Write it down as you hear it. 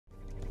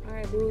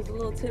booze, a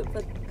little tip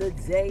for the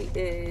day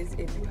is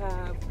if you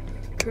have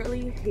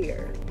curly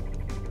hair,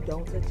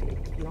 don't touch it.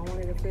 You don't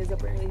want it to frizz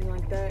up or anything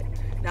like that.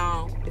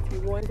 Now, if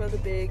you're going for the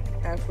big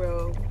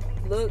afro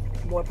look,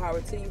 more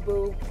power to you,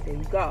 boo. There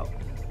you go.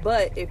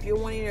 But if you're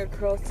wanting your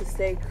curls to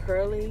stay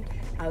curly,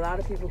 a lot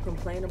of people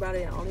complain about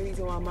it. And the only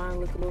reason why mine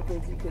look a little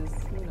frizzy because,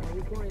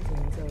 we're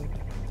quarantined, so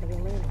I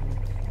can land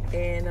on it.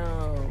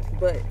 And,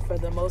 but for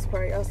the most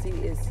part, y'all see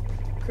it's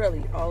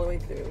curly all the way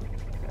through.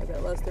 Has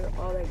that luster,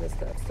 all that good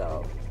stuff.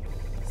 So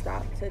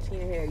stop touching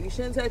your hair. You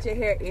shouldn't touch your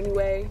hair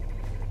anyway.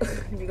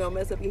 You're going to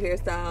mess up your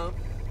hairstyle.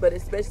 But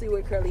especially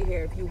with curly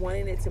hair, if you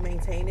wanted it to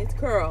maintain its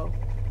curl,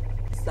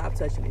 stop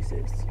touching it,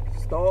 sis.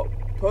 Stop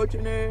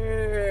touching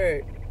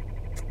it.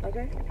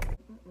 Okay?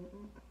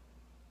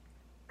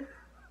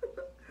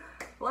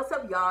 What's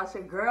up, y'all? It's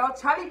your girl,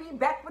 Charlie B,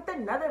 back with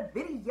another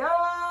video.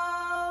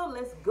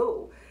 Let's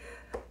go.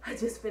 I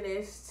just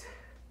finished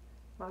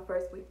my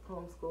first week of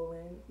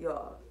homeschooling.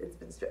 Y'all, it's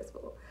been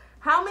stressful.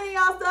 How many of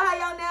y'all still have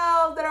your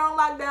nails that are on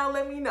lockdown?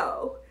 Let me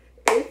know.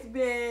 It's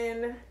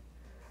been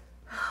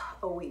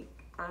a week.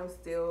 I'm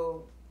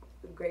still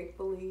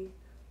gratefully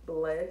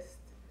blessed.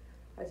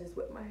 I just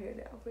whipped my hair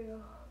down for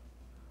y'all.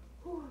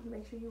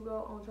 Make sure you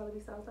go on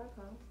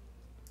charliebstyles.com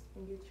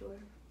and get your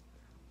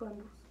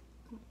bundles.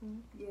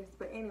 Yes,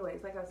 but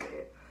anyways, like I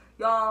said,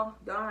 y'all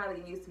don't have to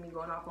get used to me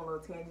going off on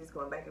little tangents,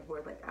 going back and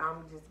forth. Like,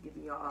 I'm just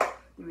giving y'all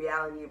the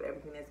reality of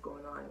everything that's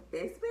going on.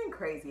 It's been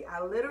crazy.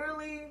 I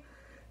literally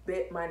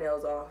bit my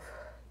nails off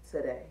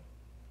today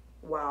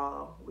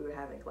while we were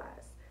having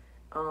class.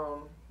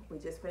 We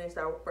just finished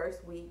our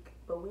first week,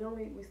 but we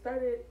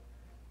started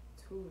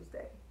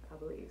Tuesday, I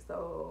believe.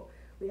 So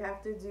we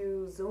have to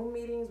do Zoom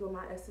meetings with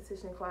my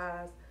esthetician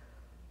class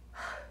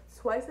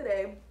twice a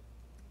day,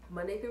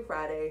 Monday through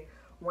Friday,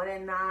 one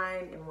at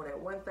 9 and one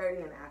at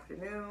 1:30 in the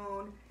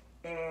afternoon.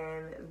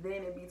 And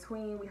then in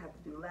between, we have to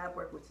do lab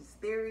work, which is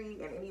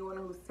theory. And anyone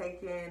who's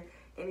taken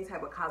any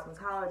type of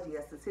cosmetology,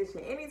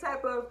 esthetician, any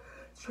type of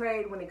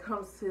trade when it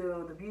comes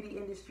to the beauty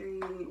industry,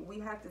 we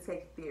have to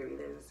take theory.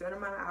 There's a certain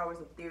amount of hours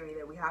of theory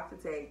that we have to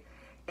take.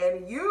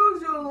 And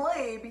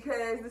usually,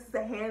 because this is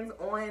a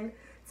hands-on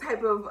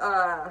type of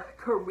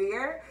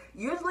career,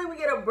 usually we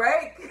get a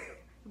break.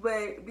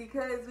 But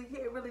because we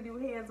can't really do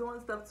hands-on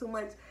stuff too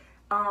much,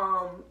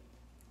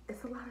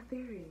 it's a lot of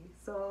theory.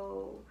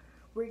 So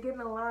we're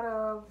getting a lot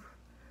of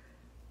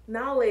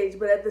knowledge,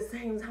 but at the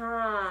same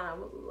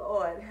time,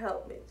 Lord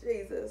help me,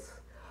 Jesus.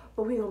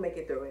 But we gonna make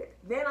it through it.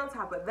 Then on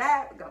top of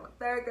that, we got my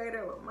third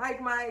grader, little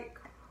Mike.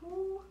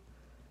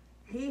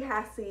 He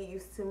has to get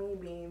used to me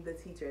being the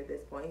teacher at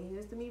this point. He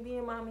used to me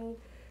being mommy,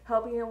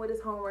 helping him with his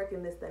homework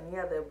and this, that, and the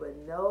other. But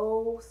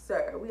no,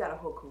 sir. We got a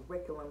whole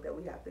curriculum that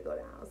we have to go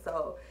down.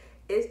 So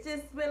it's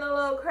just been a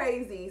little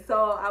crazy.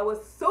 So I was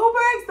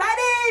super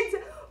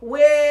excited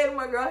when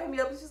my girl hit me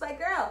up and she's like,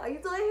 girl, are you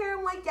still here?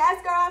 I'm like,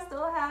 yes, girl. I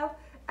still have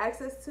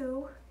access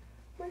to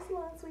my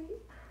salon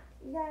suite.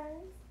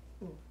 Yes.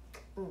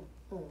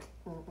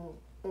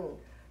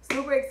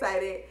 Super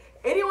excited.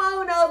 Anyone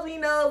who knows me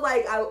knows,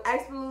 like, I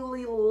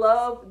absolutely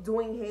love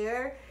doing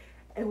hair.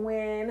 And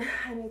when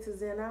I need to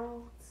zen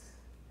out,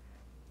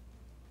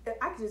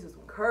 I can just do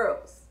some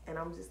curls. And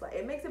I'm just like,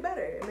 it makes it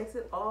better. It makes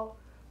it all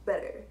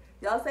better.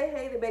 Y'all say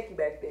hey to Becky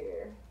back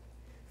there.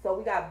 So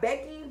we got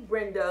Becky,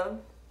 Brenda.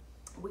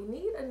 We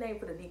need a name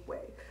for the deep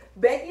wave.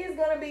 Becky is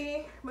going to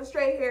be my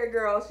straight hair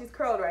girl. She's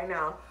curled right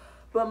now.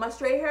 But my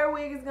straight hair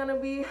wig is going to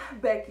be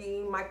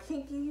Becky. My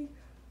kinky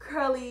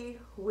curly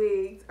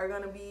wigs are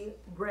going to be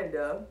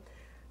Brenda.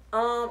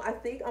 I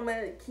think I'm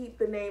going to keep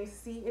the name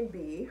C and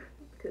B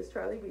because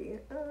Charlie B.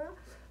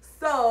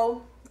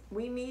 So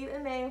we need a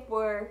name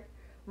for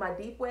my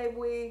deep wave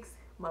wigs,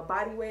 my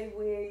body wave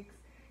wigs,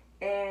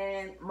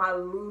 and my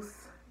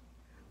loose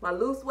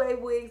wave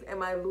wigs and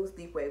my loose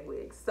deep wave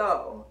wigs.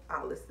 So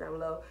I'll list down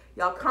below.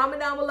 Y'all comment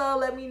down below.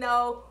 Let me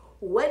know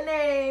what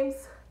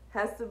names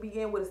has to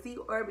begin with a C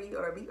or a B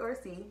or a B or a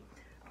C.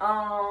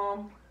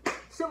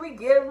 Should we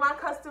give my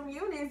custom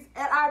units?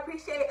 And I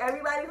appreciate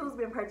everybody who's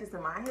been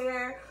purchasing my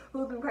hair,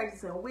 who's been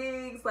purchasing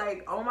wigs.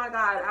 Like, oh my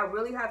God, I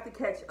really have to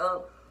catch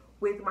up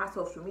with my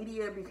social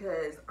media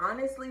because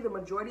honestly, the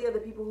majority of the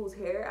people whose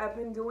hair I've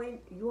been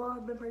doing, you all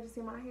have been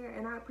purchasing my hair,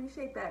 and I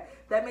appreciate that.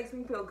 That makes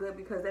me feel good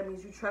because that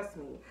means you trust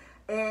me.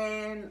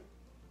 And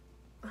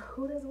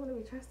who doesn't want to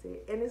be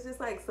trusted? And it's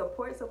just like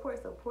support,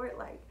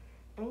 like,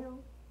 and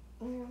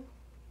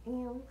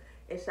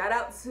shout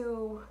out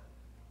to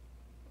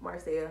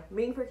Marcia,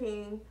 Ming for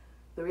King,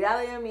 the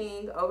reality of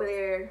Ming over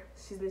there.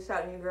 She's been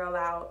shouting your girl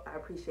out. I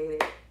appreciate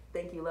it.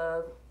 Thank you,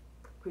 love.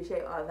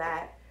 Appreciate all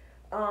that.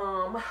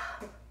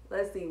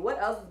 Let's see what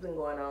else has been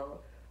going on.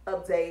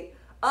 Update.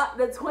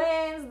 The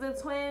twins.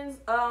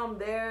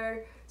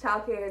 Their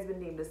childcare has been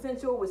deemed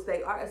essential, which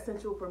they are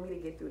essential for me to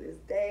get through this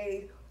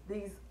day.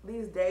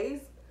 These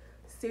days,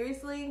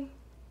 seriously,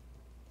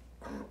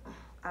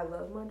 I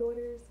love my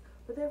daughters,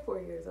 but they're 4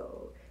 years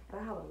old,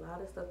 and I have a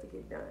lot of stuff to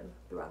get done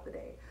throughout the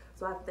day.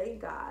 So I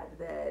thank God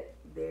that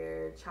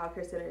their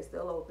childcare center is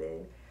still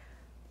open.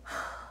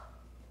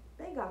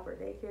 Thank God for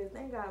daycares.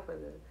 Thank God for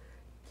the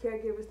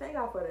caregivers. Thank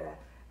God for that.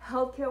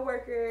 Healthcare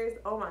workers.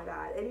 Oh my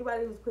God.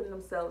 Anybody who's putting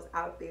themselves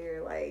out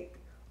there, like,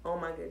 oh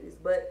my goodness.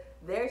 But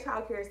their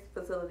child care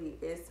facility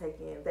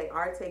they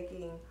are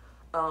taking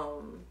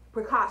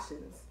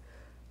precautions.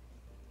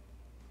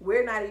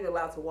 We're not even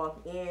allowed to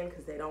walk in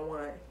because they don't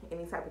want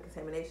any type of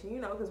contamination, you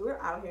know, because we're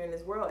out here in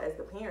this world as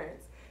the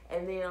parents.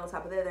 And then on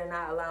top of that, they're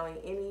not allowing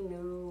any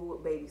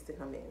new babies to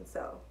come in.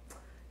 So,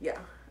 yeah.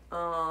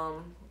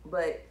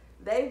 But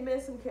they've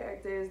been some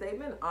characters. They've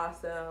been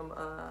awesome.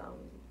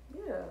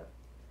 Yeah.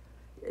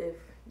 If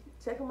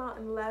check them out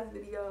in the last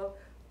video,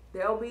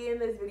 they'll be in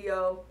this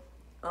video.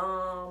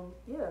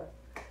 Yeah.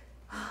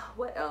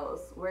 What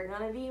else? We're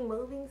gonna be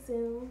moving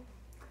soon.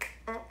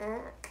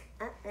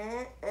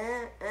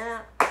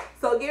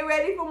 So get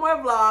ready for more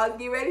vlogs,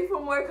 get ready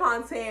for more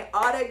content,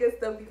 all that good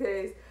stuff,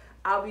 because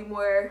I'll be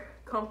more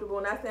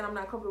comfortable. Not saying I'm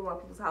not comfortable in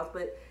people's house,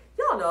 but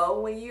y'all know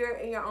when you're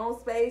in your own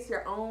space,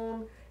 your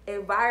own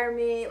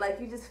environment, like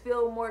you just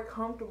feel more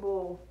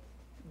comfortable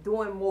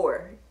doing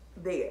more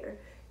there.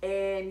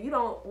 And you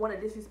don't want to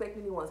disrespect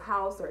anyone's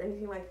house or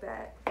anything like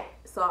that.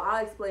 So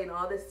I'll explain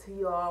all this to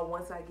y'all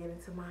once I get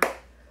into my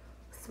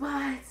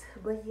spot.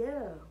 But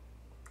yeah,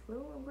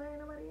 I'm glad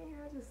nobody in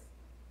here. I just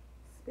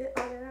spit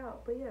all that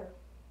out. But yeah,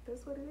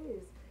 that's what it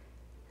is.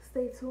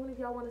 Stay tuned if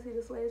y'all want to see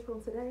the slaves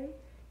from today.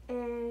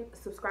 And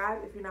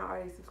subscribe if you're not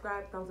already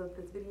subscribed. Thumbs up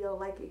this video,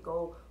 like it,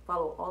 go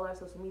follow all our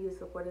social media,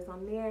 support us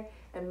on there.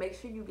 And make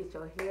sure you get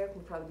your hair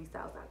from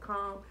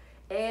charliebestyles.com.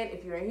 And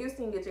if you're in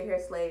Houston, get your hair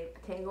slayed. I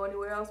can't go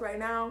anywhere else right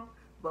now.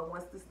 But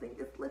once this thing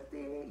is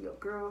lifted, your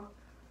girl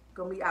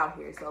gonna be out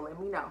here. So let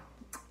me know.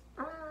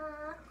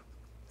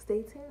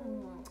 Stay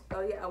tuned.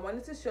 Oh yeah, I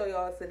wanted to show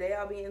y'all today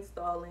I'll be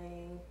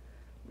installing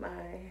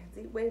my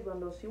deep wave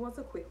bundle. She wants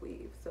a quick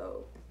weave.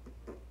 So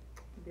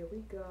there we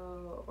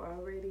go.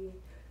 Already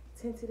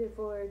tinted it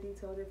for her,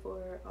 detailed it for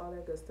her, all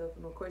that good stuff.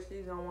 And of course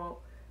she's gonna want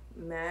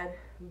mad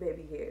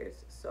baby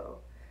hairs. So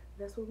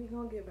that's what we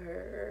gonna give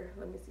her.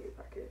 Let me see if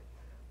I can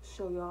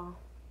show y'all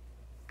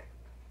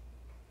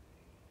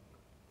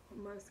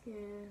my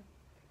skin.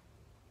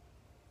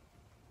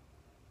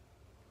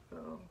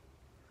 So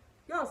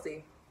y'all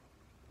see.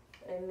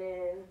 And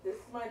then this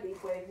is my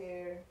deep wave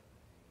hair.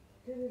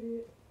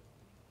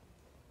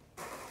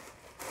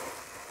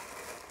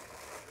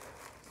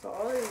 So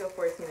all of these are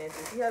 14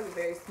 inches. She has a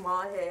very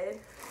small head,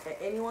 and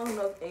anyone who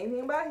knows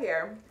anything about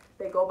hair,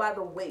 they go by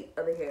the weight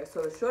of the hair.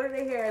 So the shorter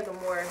the hair, the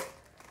more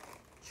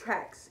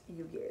tracks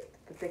you get,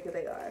 the thicker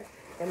they are.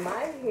 And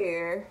my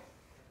hair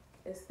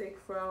is thick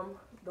from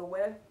the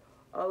weft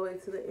all the way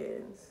to the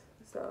ends.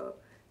 So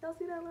y'all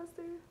see that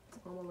luster?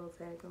 I'm a little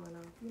tag going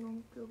off. You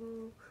know,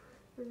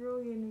 the girl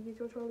in and get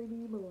your Charlie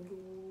B bundles.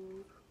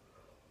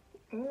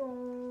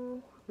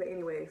 But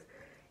anyways,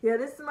 yeah,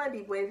 this is my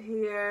deep wave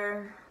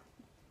hair.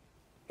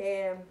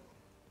 And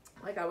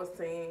like I was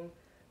saying,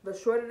 the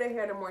shorter the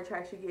hair, the more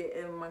tracks you get.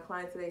 And my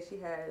client today, she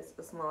has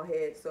a small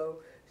head,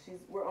 so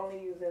we're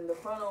only using the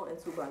frontal and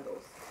 2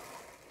 bundles.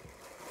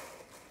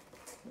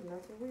 And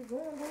that's what we're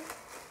doing.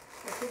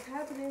 That's what's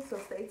happening. So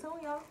stay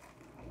tuned, y'all.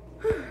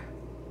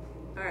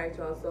 All right,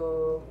 y'all.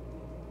 So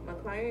my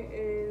client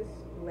is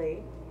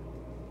late.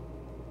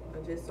 I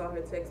just saw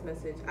her text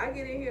message. I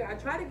get in here. I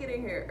try to get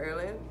in here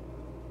early.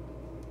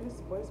 This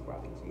sports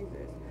bra,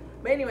 Jesus.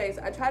 But anyways,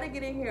 I try to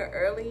get in here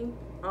early.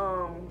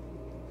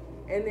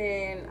 And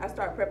then I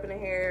start prepping the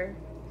hair.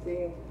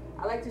 See,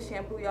 I like to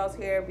shampoo y'all's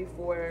hair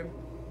before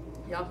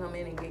y'all come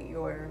in and get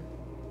your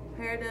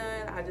hair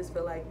done. I just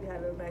feel like you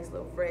had a nice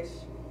little fresh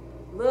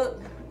look.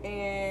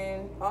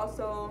 And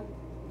also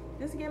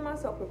just get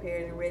myself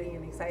prepared and ready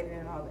and excited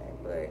and all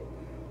that. But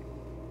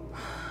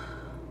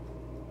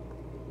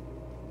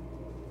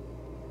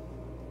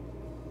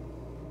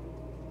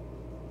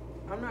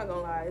I'm not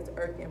gonna lie, it's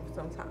irking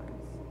sometimes.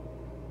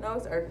 No,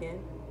 it's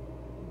irking,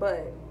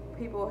 but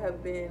people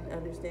have been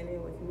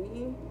understanding with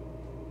me,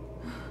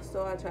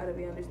 so I try to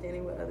be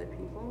understanding with other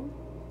people.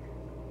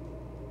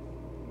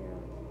 Yeah,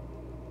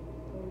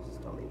 I'm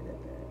just gonna leave it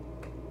at that.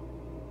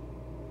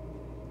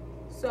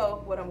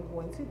 So what I'm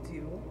going to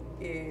do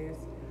is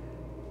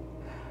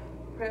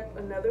prep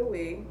another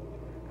wig.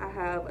 I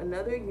have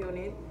another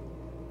unit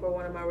for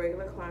one of my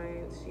regular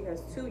clients. She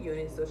has 2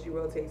 units, so she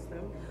rotates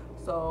them.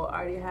 So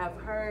I already have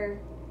her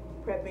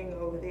prepping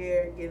over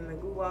there, getting the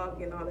glue off,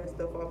 getting all that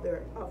stuff off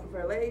of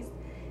her lace.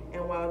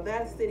 And while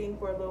that's sitting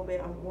for a little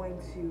bit, I'm going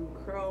to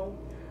curl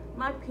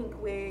my pink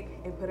wig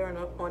and put her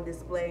on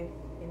display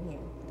in here.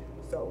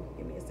 So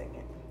give me a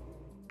second.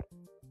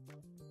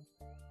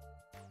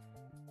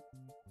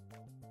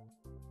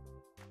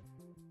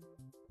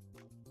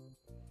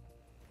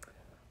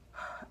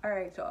 All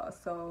right, y'all.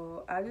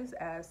 So I just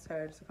asked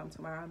her to come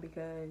tomorrow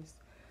because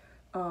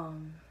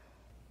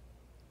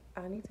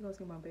I need to go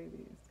see my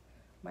babies.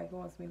 Micah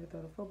wants me to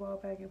throw the football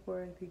back and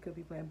forth. He could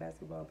be playing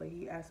basketball, but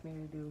he asked me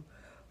to do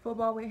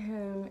football with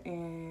him,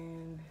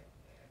 and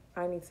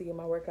I need to get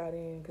my workout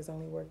in because I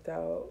only worked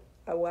out.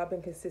 Well, I've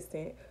been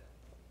consistent.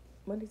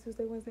 Monday,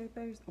 Tuesday, Wednesday,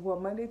 Thursday. Well,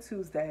 Monday,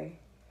 Tuesday.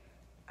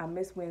 I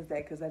missed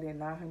Wednesday because I did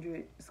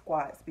 900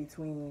 squats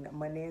between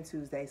Monday and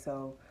Tuesday.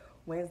 So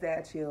Wednesday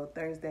I chilled.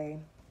 Thursday,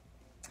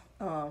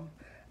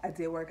 I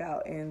did work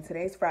out, and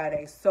today's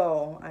Friday,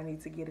 so I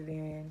need to get it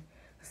in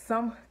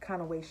some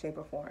kind of way, shape,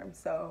 or form.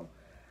 So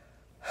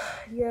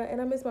yeah, and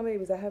I miss my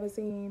babies. I haven't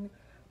seen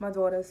my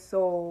daughters,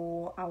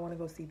 so I want to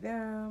go see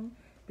them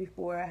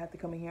before I have to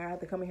come in here. I have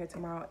to come in here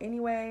tomorrow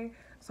anyway,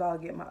 so I'll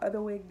get my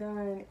other wig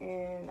done,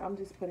 and I'm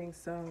just putting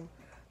some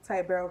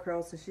tight barrel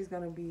curls, so she's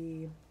gonna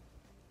be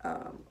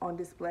on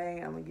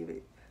display. I'm gonna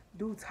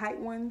do tight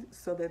ones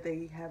so that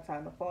they have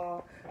time to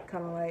fall,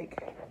 kind of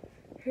like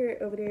here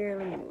over there.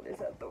 Let me move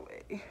this out the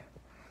way,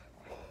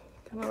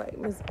 kind of like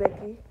Miss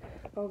Becky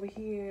over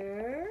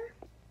here.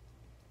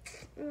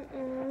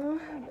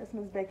 That's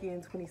Miss Becky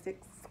in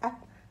 26.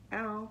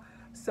 Ow.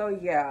 So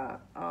yeah,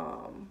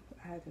 I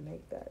had to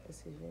make that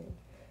decision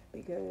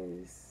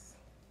because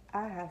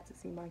I have to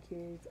see my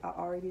kids. I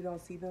already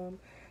don't see them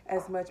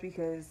as much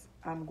because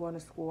I'm going to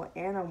school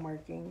and I'm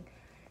working,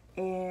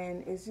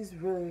 and it's just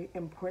really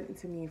important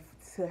to me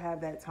to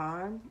have that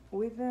time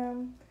with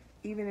them,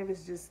 even if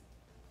it's just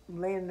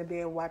laying in the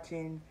bed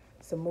watching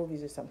some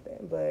movies or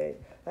something. But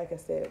like I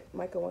said,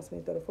 Micah wants me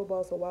to throw the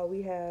football, so while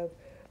we have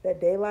that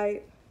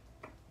daylight,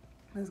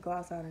 let's go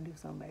outside and do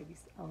something,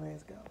 babies. Oh,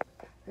 let's go.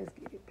 Let's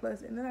get it.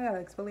 Plus, and then I gotta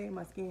exfoliate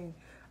my skin.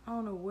 I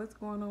don't know what's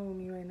going on with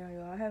me right now,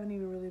 y'all. I haven't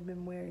even really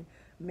been wearing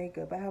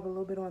makeup. I have a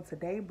little bit on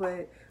today,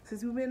 but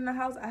since we've been in the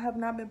house, I have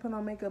not been putting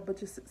on makeup. But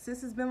just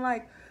sis has been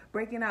like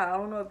breaking out. I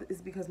don't know if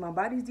it's because my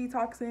body's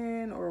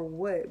detoxing or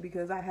what,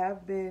 because I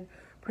have been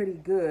pretty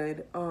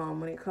good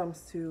when it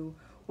comes to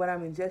what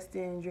I'm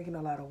ingesting, drinking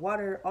a lot of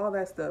water, all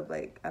that stuff.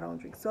 Like, I don't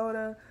drink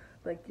soda.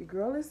 Like, your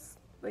girl is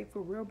like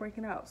for real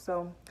breaking out.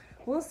 So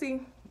we'll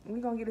see.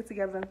 We're gonna get it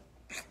together.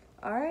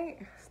 All right,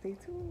 stay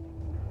tuned.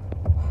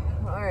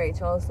 All right,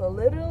 y'all. So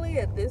literally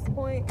at this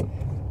point,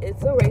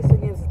 it's a race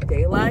against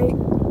daylight.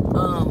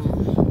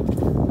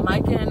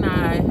 Micah and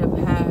I have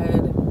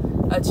had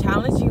a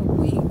challenging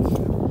week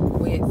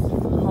with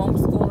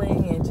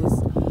homeschooling and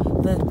just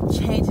the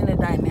change in the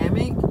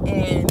dynamic.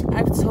 And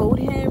I've told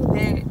him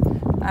that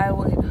I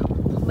would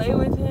play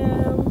with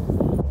him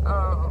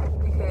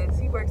because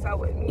he works out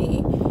with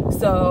me.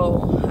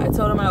 So I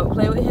told him I would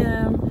play with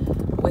him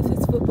with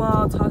his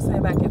football, tossing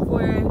it back and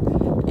forth.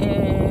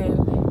 And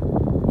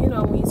you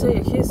know, when you tell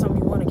your kids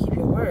something, you want to keep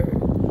your word.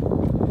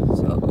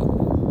 So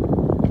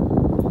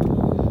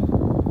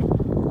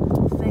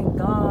thank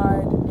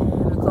God,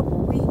 in a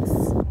couple weeks,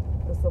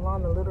 the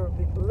salon will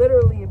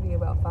literally be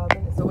about 5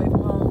 minutes away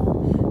from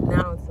home.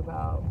 Now it's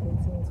about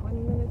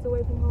 15-20 minutes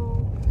away from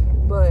home.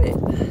 But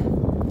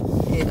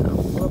yeah,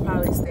 we'll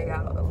probably stay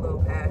out a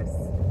little past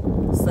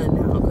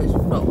sundown, because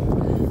you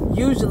know,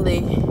 usually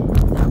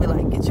I'll be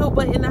like, get your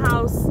butt in the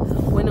house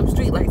when them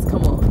street lights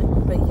come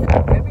on. But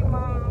yeah, every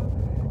mom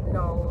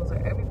knows, or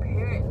every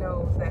parent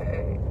knows,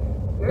 that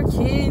your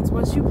kids,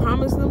 once you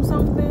promise them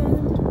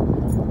something,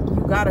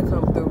 you gotta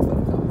come through for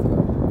them to come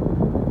through.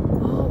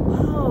 Oh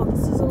wow,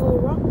 this is a little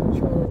rock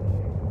control.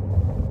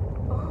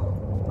 Oh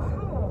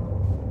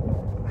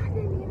wow, I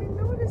didn't even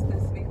notice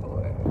this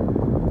before.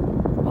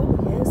 Oh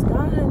yes,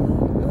 God, honey,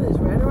 oh, it's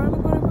right around the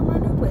corner from our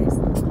new place.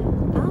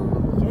 Oh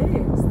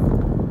yes,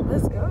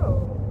 let's go.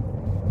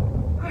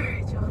 All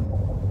right, y'all.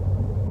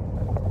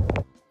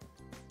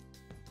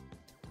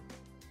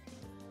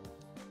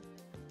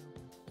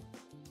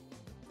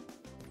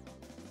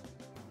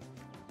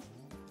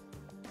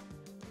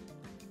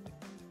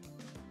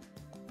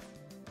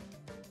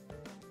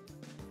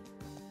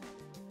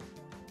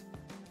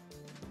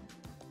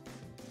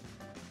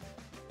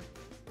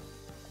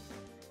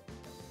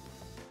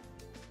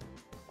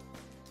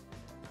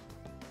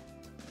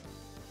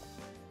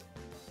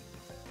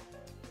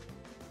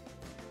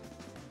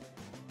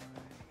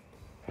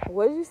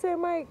 What did you say,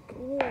 Mike?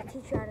 You need to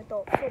teach you how to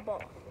throw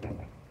football.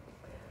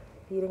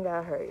 He done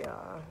got hurt,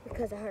 y'all.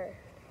 Because of her.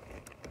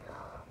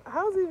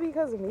 How's it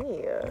because of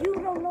me? You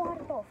don't know how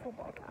to throw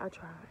football. I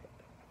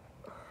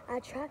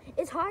tried.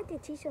 It's hard to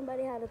teach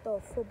somebody how to throw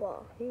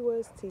football. He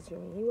was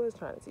teaching me. He was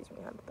trying to teach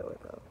me how to throw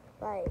it, though.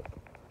 Like,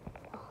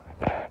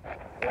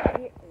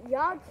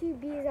 y'all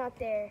QBs out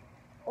there,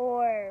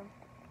 or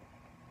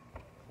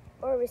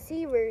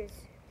receivers,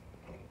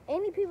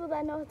 any people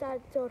that know how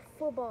to throw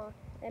football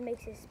that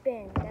makes it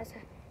spin, that's how,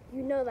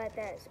 you know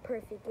that's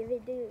perfect.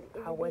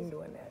 I wasn't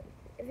doing that.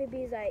 If it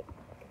be like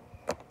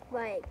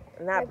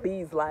not like,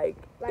 bees like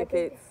if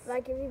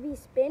it be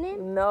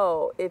spinning.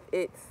 No, if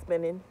it's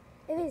spinning.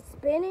 If it's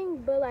spinning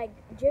but like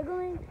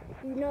jiggling,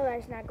 you know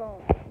that's not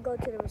going to go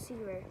to the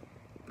receiver.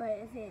 But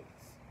if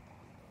it's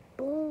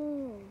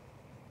boom,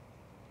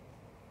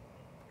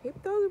 his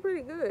throws are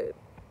pretty good.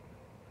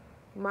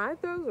 My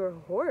throws were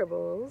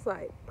horrible. It was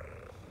like,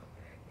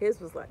 his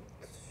was like,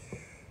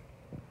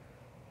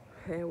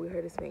 and we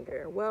hurt his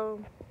finger.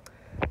 Well,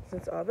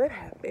 since all that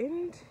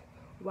happened,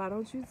 why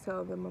don't you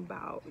tell them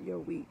about your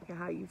week and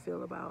how you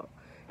feel about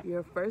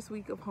your first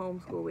week of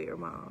homeschool with your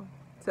mom?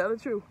 Tell the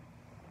truth.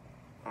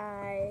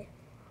 My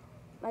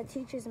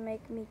teachers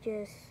make me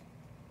just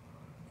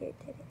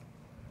irritated,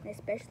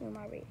 especially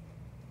my reading.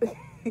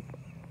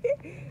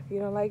 You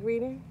don't like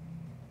reading?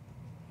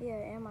 Yeah,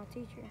 and my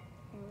teacher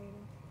in reading.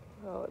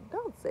 Oh,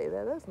 don't say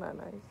that. That's not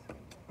nice.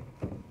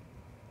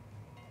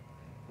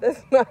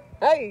 That's not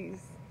nice.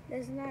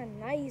 That's not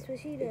nice what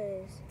she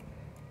does.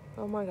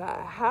 Oh my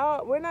God.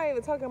 How? We're not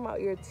even talking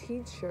about your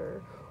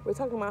teacher. We're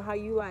talking about how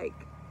you like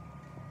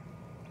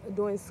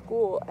doing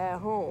school at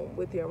home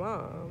with your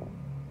mom.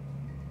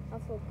 I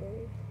feel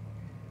good.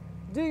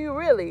 Do you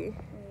really?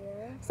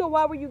 Yeah. So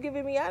why were you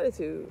giving me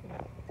attitude?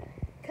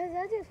 Because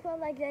I just felt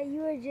like that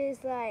you were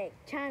just like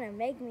trying to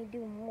make me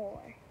do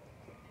more.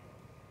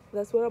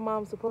 That's what a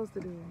mom's supposed to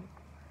do.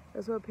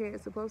 That's what a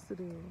parent's supposed to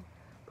do.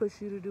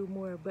 Push you to do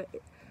more. But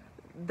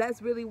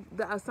that's really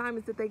the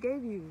assignments that they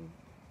gave you.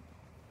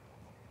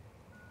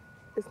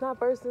 It's not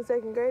first and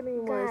second grade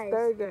anymore. Guys, it's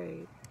third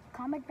grade.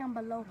 Comment down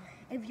below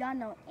if y'all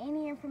know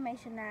any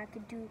information that I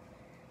could do,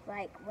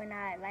 like when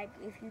I, like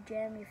if you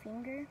jam your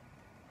finger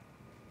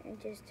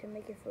and just to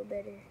make it feel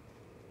better.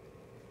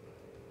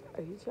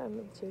 Are you trying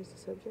to change the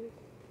subject,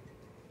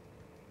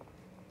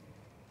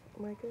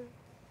 Micah?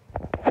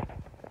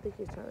 I think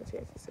you're trying to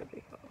change the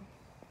subject.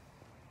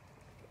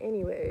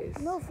 Anyways.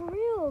 No, for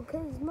real,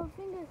 because my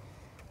finger,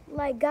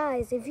 like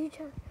guys, if you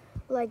try,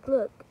 like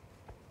look,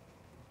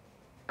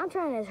 I'm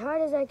trying as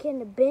hard as I can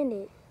to bend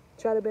it.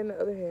 Try to bend the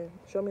other hand.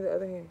 Show me the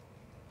other hand.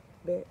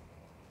 Bend.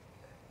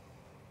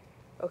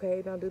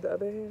 Okay, now do the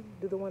other hand.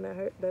 Do the one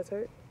that's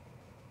hurt.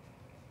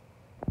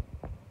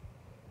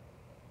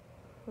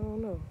 I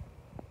don't know.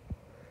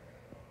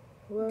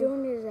 Well,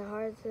 Doing it as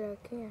hard as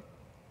I can.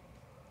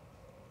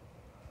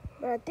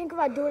 But I think if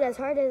I do it as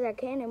hard as I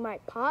can, it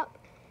might pop,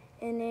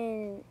 and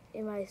then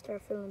it might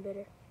start feeling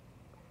better.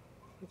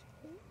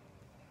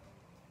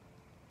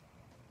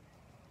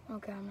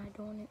 Okay, I'm not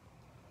doing it.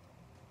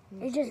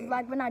 It's just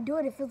like when I do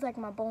it, it feels like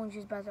my bones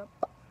just about to.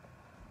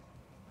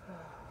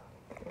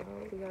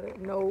 we got it.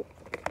 Nope.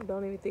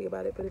 Don't even think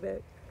about it. Put it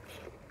back.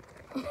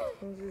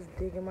 I'm just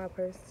digging my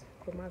purse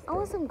for my stuff. I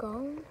want some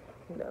gum.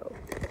 No.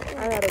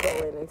 I had to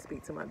go in and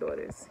speak to my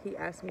daughters. He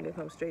asked me to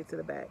come straight to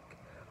the back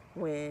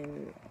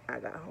when I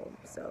got home.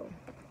 So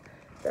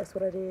that's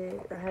what I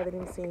did. I haven't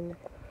even seen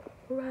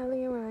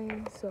Riley and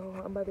Ryan, so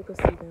I'm about to go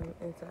see them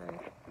inside.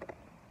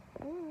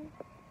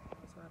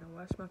 So I done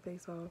washed my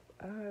face off.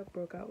 I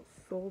broke out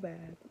so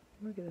bad.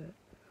 Look at that.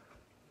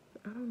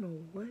 I don't know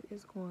what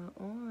is going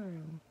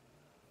on.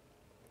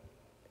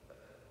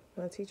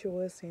 My teacher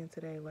was saying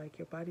today, like,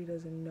 your body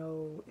doesn't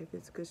know if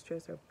it's good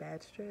stress or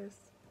bad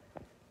stress.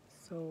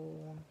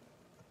 So,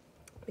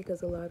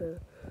 because a lot of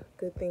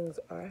good things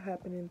are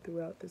happening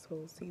throughout this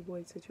whole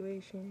C-Void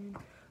situation,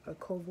 or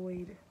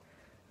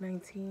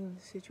COVID-19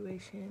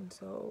 situation.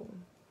 So,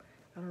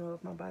 I don't know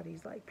if my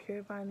body's, like,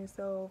 purifying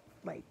itself,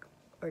 like,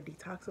 or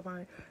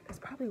detoxifying. That's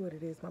probably what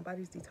it is. My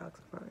body's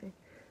detoxifying.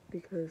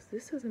 Because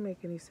this doesn't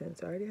make any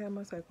sense. I already had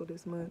my cycle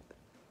this month.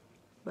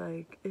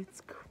 Like,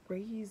 it's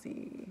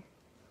crazy.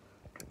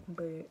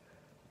 But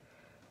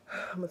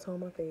I'm gonna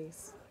tone my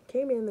face.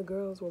 Came in, the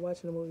girls were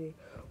watching a movie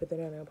with the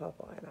Nana and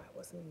Papa, and I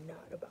was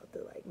not about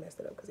to like mess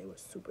it up because they were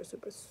super,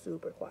 super,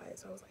 super quiet.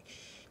 So I was like,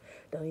 shh,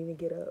 don't even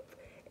get up.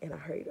 And I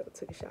hurried up,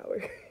 took a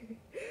shower.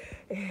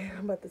 And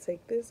I'm about to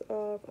take this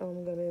off.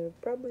 I'm gonna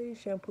probably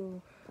shampoo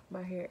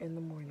my hair in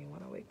the morning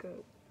when I wake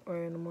up.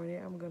 Or in the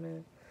morning, I'm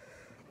gonna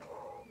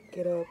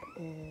get up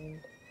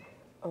and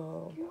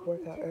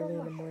work out early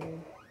in the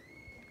morning.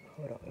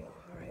 Hold on, y'all.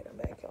 All right, I'm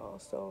back, y'all.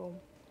 So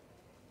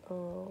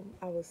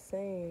I was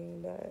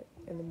saying that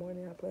in the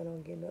morning I plan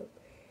on getting up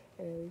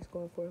and at least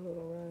going for a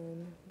little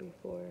run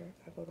before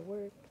I go to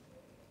work.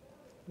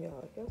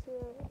 Y'all see that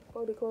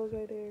folded clothes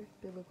right there?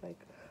 They look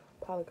like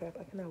a pile of crap.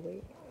 I cannot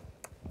wait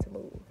to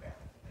move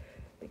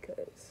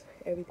because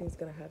everything's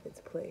gonna have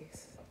its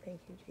place.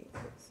 Thank you,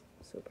 Jesus.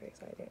 Super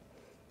excited.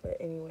 But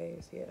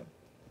anyways, yeah.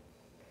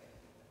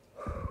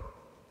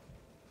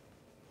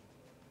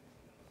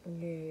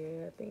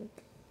 Yeah, I think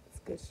it's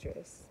good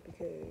stress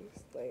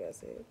because, like I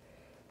said,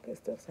 good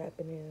stuff's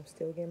happening. I'm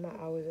still getting my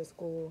hours at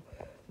school.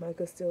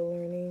 Micah's still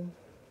learning.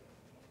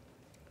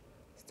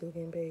 Still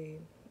getting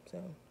paid.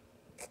 So,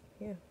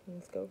 yeah,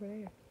 let's go from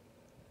there.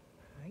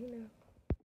 I know.